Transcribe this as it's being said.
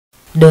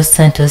Dos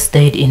Santos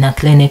died in a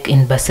clinic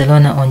in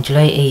Barcelona on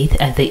July 8th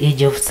at the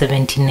age of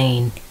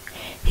 79.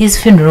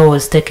 His funeral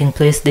was taking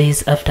place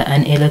days after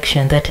an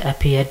election that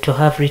appeared to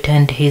have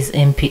returned his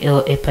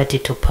MPLA party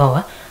to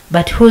power,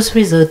 but whose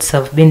results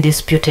have been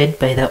disputed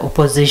by the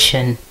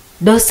opposition.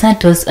 Dos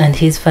Santos and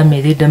his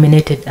family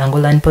dominated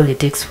Angolan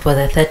politics for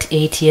the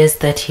 38 years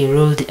that he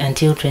ruled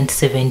until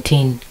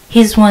 2017.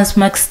 His once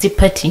Marxist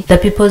party, the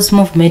People's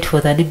Movement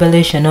for the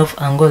Liberation of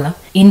Angola,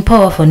 in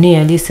power for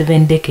nearly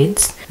 7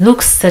 decades,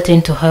 looks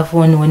certain to have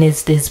won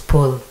Wednesday's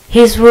poll.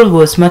 His rule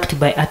was marked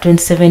by a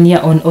 27-year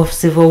on-off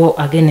civil war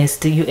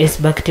against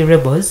US-backed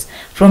rebels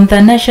from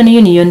the National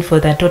Union for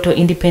the Total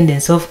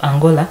Independence of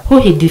Angola, who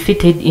he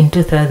defeated in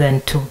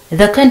 2002.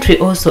 The country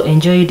also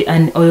enjoyed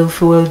an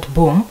oil-fueled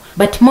boom,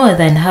 but more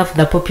than half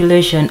the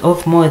population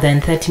of more than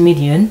 30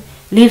 million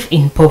live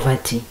in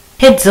poverty.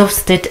 Heads of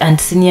state and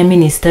senior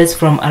ministers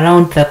from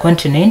around the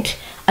continent,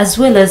 as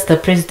well as the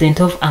president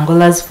of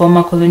Angola's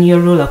former colonial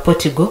ruler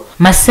Portugal,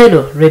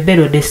 Marcelo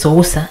Rebelo de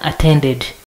Sousa, attended.